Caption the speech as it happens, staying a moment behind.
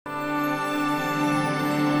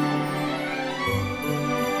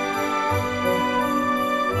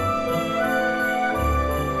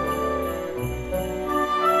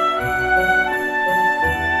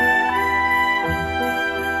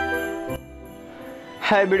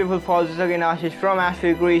Hi beautiful folks, this is again Ashish from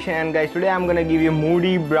ashvircreations, and guys, today I'm gonna give you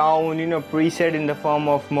Moody brown preset in the form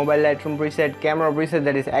of mobile Lightroom preset, camera preset,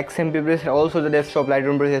 that is XMP preset, also the desktop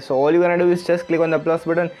Lightroom preset. So all you're gonna do is just click on the plus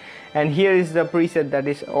button, and here is the preset. That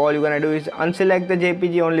is all you're gonna do is unselect the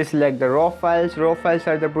JPG, only select the raw files. Raw files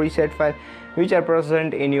are the preset file which are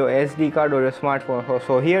present in your SD card or your smartphone.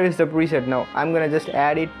 So here is the preset. Now I'm gonna just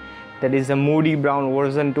add it. That is the Moody brown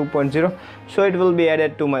version 2.0. so it will be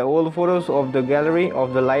added to my old photos of the gallery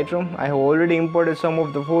of the Lightroom. I have already imported some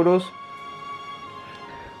of the photos,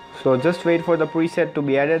 so just wait for the preset to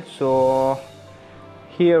be added. So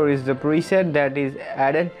here is the preset that is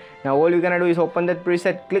added. Now all you're gonna do is open that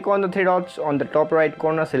preset, click on the three dots on the top right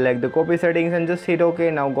corner, select the copy settings and just hit OK.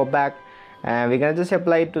 Now go back and we're gonna just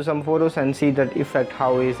apply it to some photos and see that effect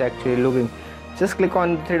how it is actually looking. Just click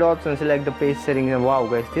on the three dots and select the paste settings, and wow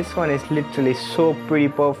guys, this one is literally so pretty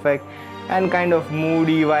perfect and kind of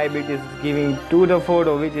moody vibe it is giving to the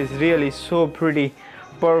photo, which is really so pretty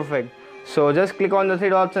perfect. So just click on the three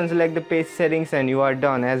dots and select the paste settings and you are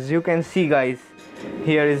done. As you can see guys,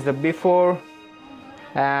 here is the before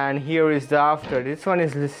and here is the after. This one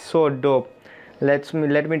is so dope. Let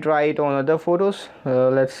me try it on other photos.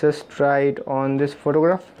 Let's just try it on this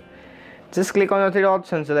photograph. Just click on the three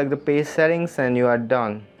dots and select the paste settings and you are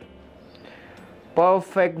done.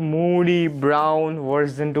 Perfect Moody brown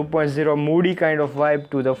version 2.0, Moody kind of vibe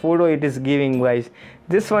to the photo it is giving guys.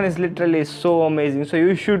 This one is literally so amazing. So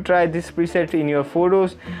you should try this preset in your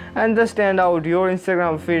photos and just stand out your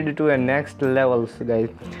Instagram feed to the next levels guys.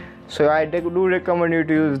 So I do recommend you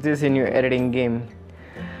to use this in your editing game.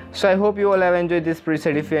 So I hope you all have enjoyed this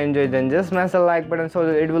preset. If you enjoyed, then just smash the like button so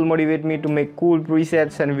that it will motivate me to make cool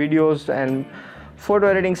presets and videos and photo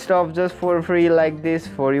editing stuff just for free like this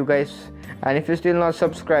for you guys. And if you're still not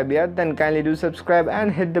subscribed yet, then kindly do subscribe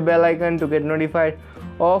and hit the bell icon to get notified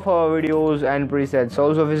of our videos and presets.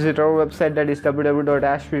 Also visit our website, that is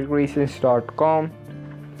www.ashvircreations.com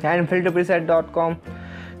and filterpreset.com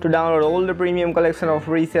to download all the premium collection of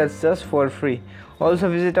presets just for free. Also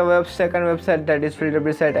visit our second website, that is Filter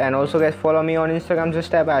Preset, and also guys follow me on Instagram,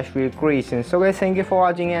 just type ashvircreations. So guys, thank you for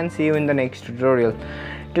watching and see you in the next tutorial.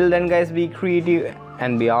 Till then guys, be creative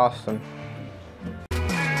and be awesome.